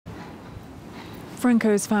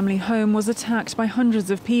Franco's family home was attacked by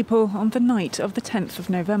hundreds of people on the night of the 10th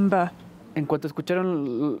of November. En cuanto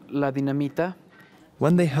escucharon la dinamita,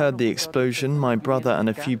 when they heard the explosion, my brother and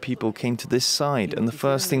a few people came to this side, and the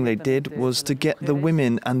first thing they did was to get the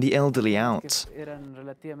women and the elderly out.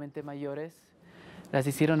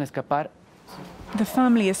 The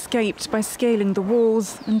family escaped by scaling the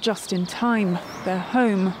walls, and just in time, their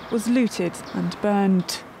home was looted and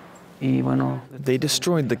burned. They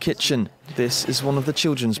destroyed the kitchen. This is one of the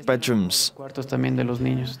children's bedrooms.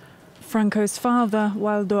 Franco's father,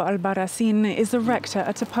 Waldo Albarracin, is a rector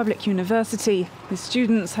at a public university. His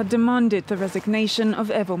students had demanded the resignation of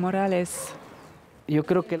Evo Morales.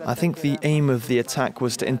 I think the aim of the attack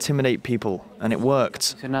was to intimidate people, and it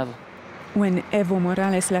worked. When Evo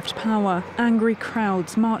Morales left power, angry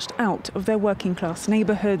crowds marched out of their working-class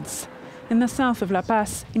neighborhoods. In the south of La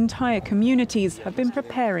Paz, entire communities have been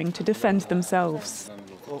preparing to defend themselves.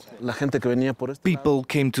 People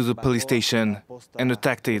came to the police station and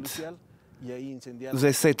attacked it.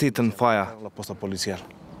 They set it on fire.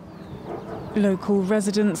 Local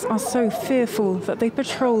residents are so fearful that they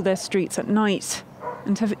patrol their streets at night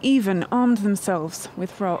and have even armed themselves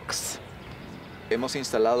with rocks.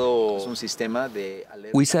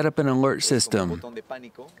 We set up an alert system.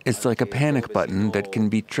 It's like a panic button that can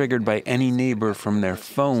be triggered by any neighbor from their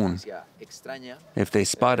phone if they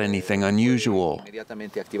spot anything unusual.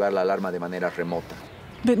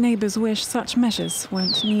 But neighbors wish such measures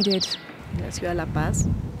weren't needed.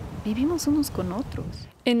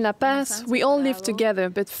 In La Paz, we all live together,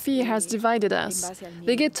 but fear has divided us.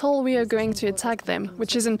 They get told we are going to attack them,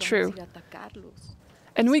 which isn't true.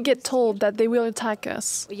 And we get told that they will attack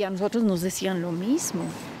us. The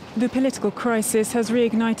political crisis has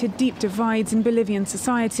reignited deep divides in Bolivian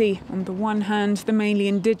society. On the one hand, the mainly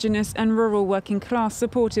indigenous and rural working class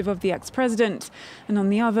supportive of the ex-president, and on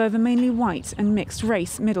the other, the mainly white and mixed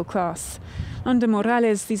race middle class. Under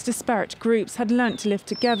Morales, these disparate groups had learnt to live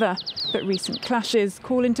together, but recent clashes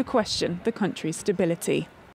call into question the country's stability.